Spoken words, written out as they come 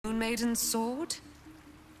Maiden's sword?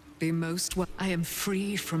 Be most well. I am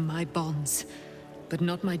free from my bonds, but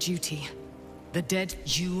not my duty. The dead,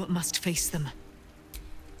 you must face them.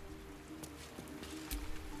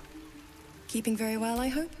 Keeping very well, I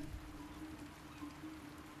hope?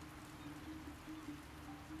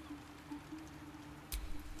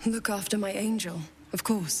 Look after my angel, of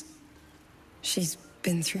course. She's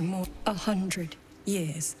been through more 100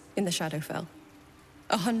 years in the Shadowfell.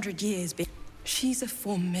 100 years. She's a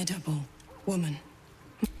formidable woman.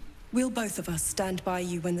 We'll both of us stand by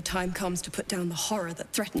you when the time comes to put down the horror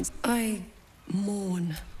that threatens. I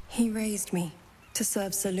mourn. He raised me to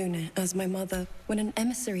serve Selûne as my mother when an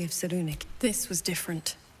emissary of Selûne. This was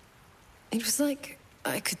different. It was like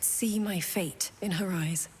I could see my fate in her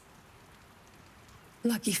eyes.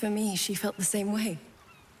 Lucky for me, she felt the same way.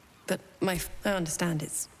 But I understand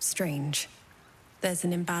it's strange. There's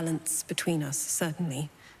an imbalance between us,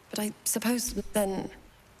 certainly. But I suppose then...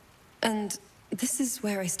 And this is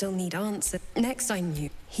where I still need answers. Next I knew,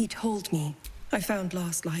 he told me I found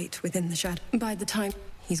last light within the shadow. By the time...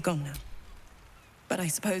 He's gone now. But I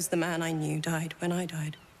suppose the man I knew died when I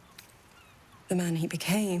died. The man he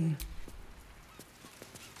became.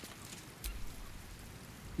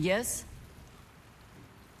 Yes?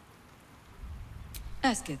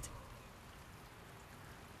 Ask it.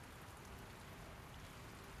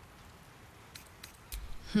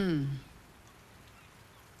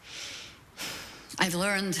 I've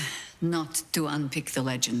learned not to unpick the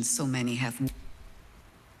legends so many have.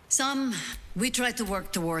 Some, we try to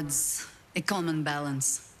work towards a common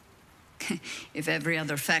balance. If every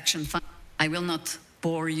other faction I will not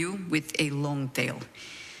bore you with a long tale.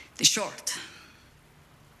 The short.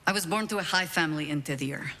 I was born to a high family in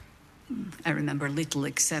Tedir. I remember little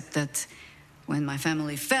except that when my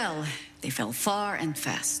family fell, they fell far and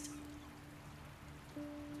fast.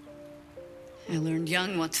 I learned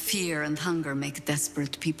young what fear and hunger make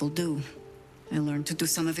desperate people do. I learned to do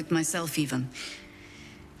some of it myself even.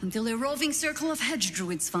 Until a roving circle of hedge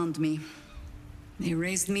druids found me. They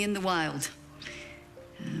raised me in the wild.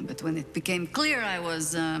 But when it became clear I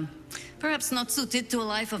was perhaps not suited to a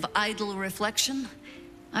life of idle reflection,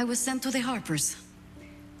 I was sent to the Harpers.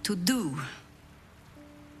 To do.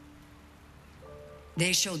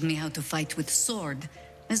 They showed me how to fight with sword,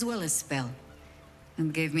 as well as spell,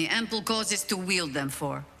 and gave me ample causes to wield them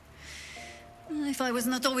for. If I was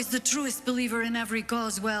not always the truest believer in every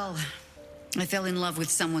cause, well, I fell in love with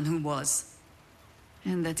someone who was.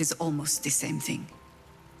 And that is almost the same thing.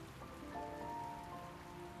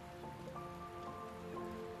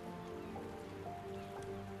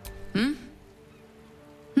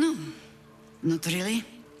 No, not really.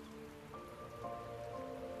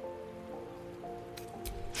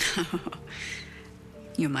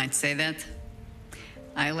 You might say that.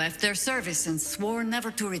 I left their service and swore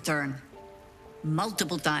never to return.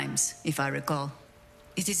 Multiple times, if I recall.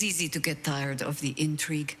 It is easy to get tired of the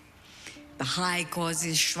intrigue. The high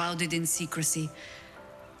causes shrouded in secrecy.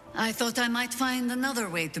 I thought I might find another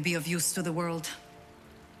way to be of use to the world.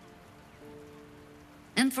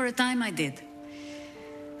 And for a time I did.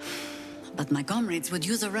 But my comrades would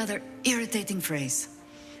use a rather irritating phrase.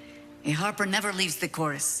 A harper never leaves the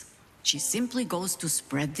chorus. She simply goes to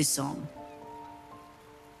spread the song.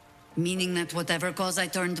 Meaning that whatever cause I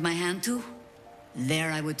turned my hand to,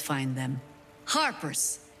 there I would find them.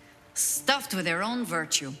 Harpers, stuffed with their own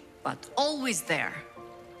virtue, but always there.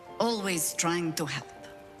 Always trying to help.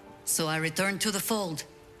 So I returned to the fold.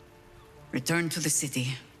 Returned to the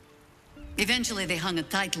city. Eventually they hung a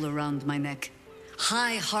title around my neck.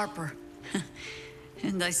 High Harper.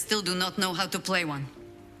 And I still do not know how to play one.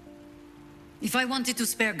 If I wanted to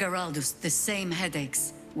spare Geraldus the same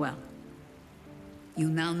headaches, well, you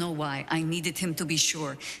now know why I needed him to be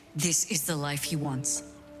sure this is the life he wants.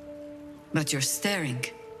 But you're staring.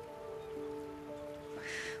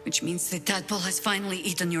 Which means the tadpole has finally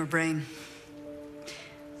eaten your brain.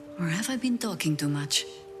 Or have I been talking too much?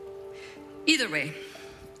 Either way,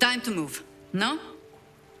 time to move, no?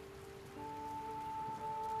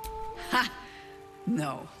 Ha!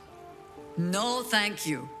 No. No, thank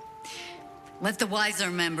you. Let the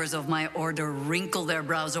wiser members of my order wrinkle their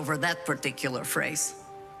brows over that particular phrase.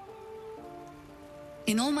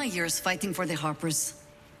 In all my years fighting for the Harpers,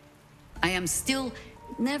 I am still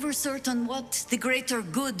never certain what the greater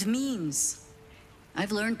good means.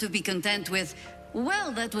 I've learned to be content with,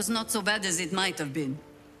 well, that was not so bad as it might have been.